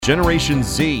Generation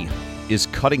Z is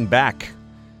cutting back.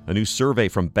 A new survey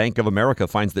from Bank of America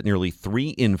finds that nearly 3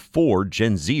 in 4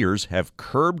 Gen Zers have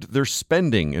curbed their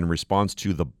spending in response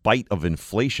to the bite of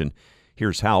inflation.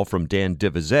 Here's how from Dan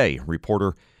Divizet,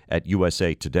 reporter at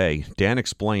USA Today. Dan,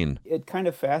 explain. It kind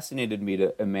of fascinated me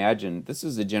to imagine this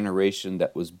is a generation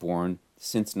that was born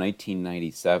since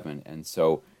 1997, and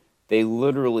so they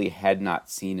literally had not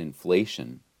seen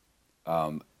inflation,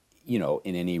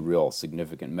 in any real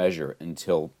significant measure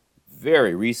until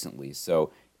very recently.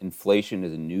 So inflation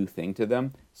is a new thing to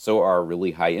them. So are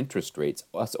really high interest rates.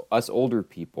 Us older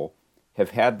people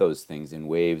have had those things in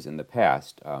waves in the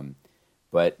past.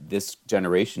 But this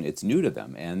generation, it's new to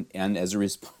them. And as a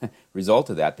result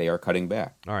of that, they are cutting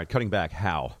back. All right, cutting back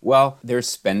how? Well, they're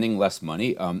spending less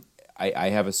money. I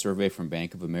have a survey from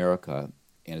Bank of America,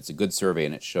 and it's a good survey,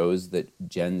 and it shows that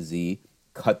Gen Z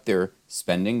cut their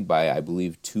spending by, I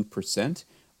believe, 2%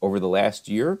 over the last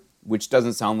year, which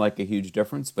doesn't sound like a huge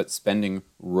difference, but spending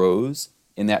rose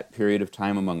in that period of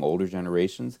time among older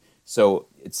generations. So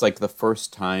it's like the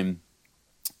first time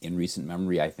in recent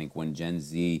memory, I think, when Gen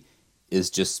Z is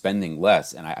just spending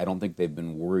less. And I don't think they've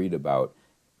been worried about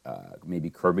maybe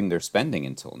curbing their spending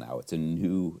until now. It's a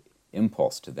new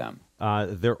impulse to them.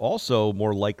 They're also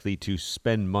more likely to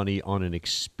spend money on an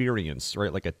experience,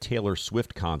 right? Like a Taylor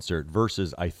Swift concert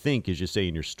versus, I think, as you say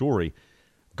in your story,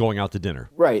 going out to dinner.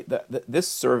 Right. This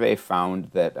survey found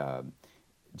that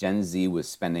Gen Z was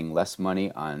spending less money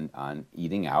on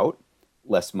eating out,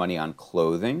 less money on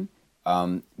clothing,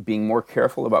 being more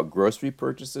careful about grocery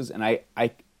purchases. And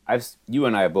you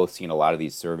and I have both seen a lot of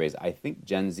these surveys. I think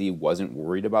Gen Z wasn't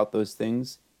worried about those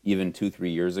things even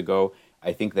 2-3 years ago.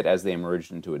 I think that as they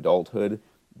emerged into adulthood,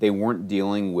 they weren't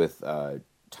dealing with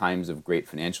times of great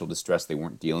financial distress. They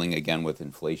weren't dealing, again, with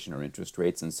inflation or interest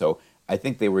rates. And so I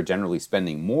think they were generally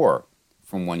spending more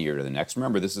from one year to the next.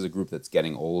 Remember, this is a group that's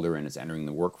getting older and is entering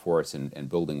the workforce and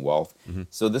building wealth. Mm-hmm.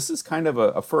 So this is kind of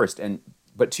a first.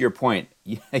 But to your point,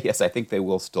 yes, I think they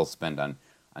will still spend on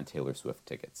Taylor Swift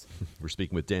tickets. We're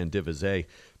speaking with Dan Divizet,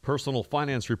 personal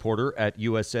finance reporter at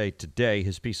USA Today.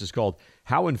 His piece is called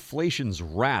How Inflation's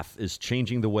Wrath is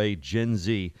Changing the Way Gen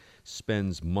Z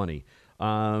Spends Money.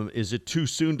 Is it too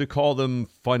soon to call them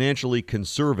financially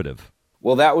conservative?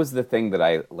 Well, that was the thing that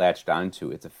I latched onto.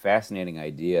 It's a fascinating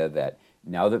idea that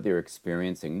now that they're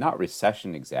experiencing, not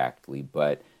recession exactly,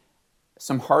 but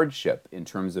some hardship in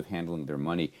terms of handling their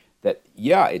money, that,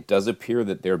 yeah, it does appear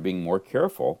that they're being more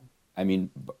careful. I mean,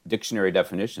 dictionary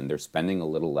definition, they're spending a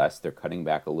little less, they're cutting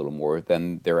back a little more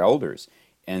than their elders.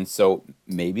 And so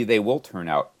maybe they will turn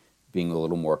out being a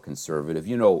little more conservative.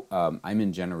 I'm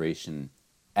in Generation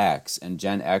X, and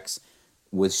Gen X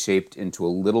was shaped into a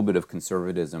little bit of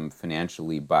conservatism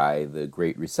financially by the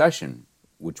Great Recession,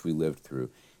 which we lived through.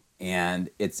 And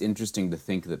it's interesting to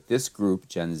think that this group,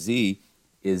 Gen Z,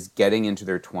 is getting into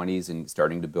their 20s and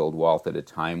starting to build wealth at a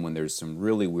time when there's some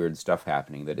really weird stuff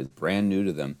happening that is brand new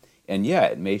to them. And yeah,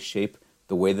 it may shape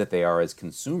the way that they are as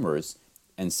consumers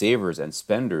and savers and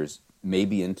spenders,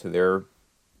 maybe into their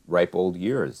ripe old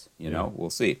years. We'll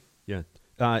see. Yeah.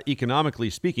 Economically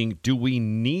speaking, do we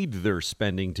need their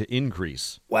spending to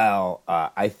increase? Well,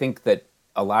 I think that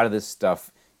a lot of this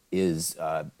stuff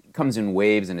comes in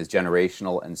waves and is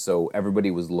generational. And so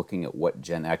everybody was looking at what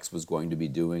Gen X was going to be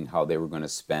doing, how they were going to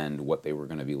spend, what they were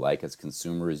going to be like as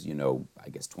consumers, I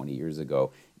guess 20 years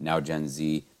ago. Now Gen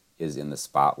Z is in the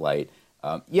spotlight.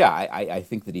 I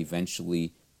think that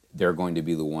eventually they're going to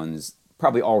be the ones,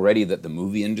 probably already, that the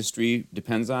movie industry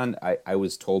depends on. I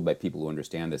was told by people who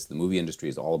understand this, the movie industry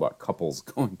is all about couples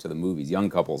going to the movies, young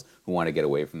couples who want to get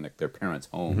away from their parents'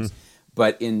 homes. Mm-hmm.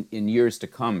 But in years to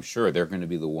come, sure, they're going to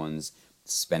be the ones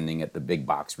spending at the big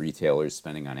box retailers,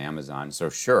 spending on Amazon. So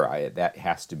sure,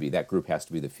 that group has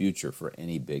to be the future for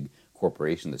any big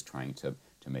corporation that's trying to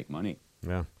make money.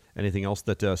 Yeah. Anything else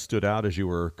that stood out as you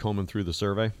were combing through the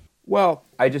survey? Well,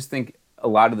 I just think a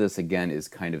lot of this, again, is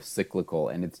kind of cyclical,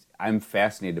 and I'm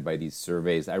fascinated by these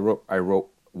surveys. I wrote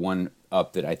one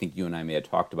up that I think you and I may have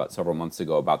talked about several months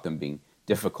ago about them being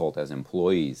difficult as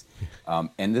employees.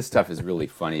 And this stuff is really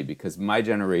funny because my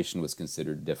generation was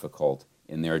considered difficult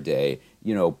in their day.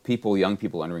 Young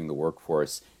people entering the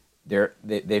workforce,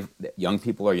 young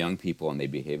people are young people and they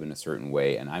behave in a certain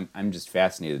way. And I'm just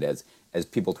fascinated as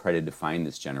people try to define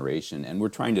this generation. And we're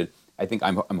trying to,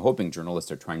 I'm hoping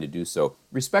journalists are trying to do so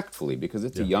respectfully because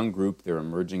it's a young group. They're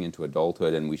emerging into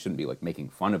adulthood and we shouldn't be making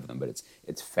fun of them. But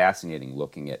it's fascinating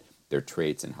looking at their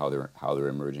traits and how they're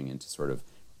emerging into sort of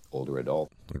older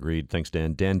adult. Agreed. Thanks,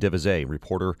 Dan. Dan Divizet,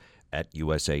 reporter at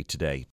USA Today.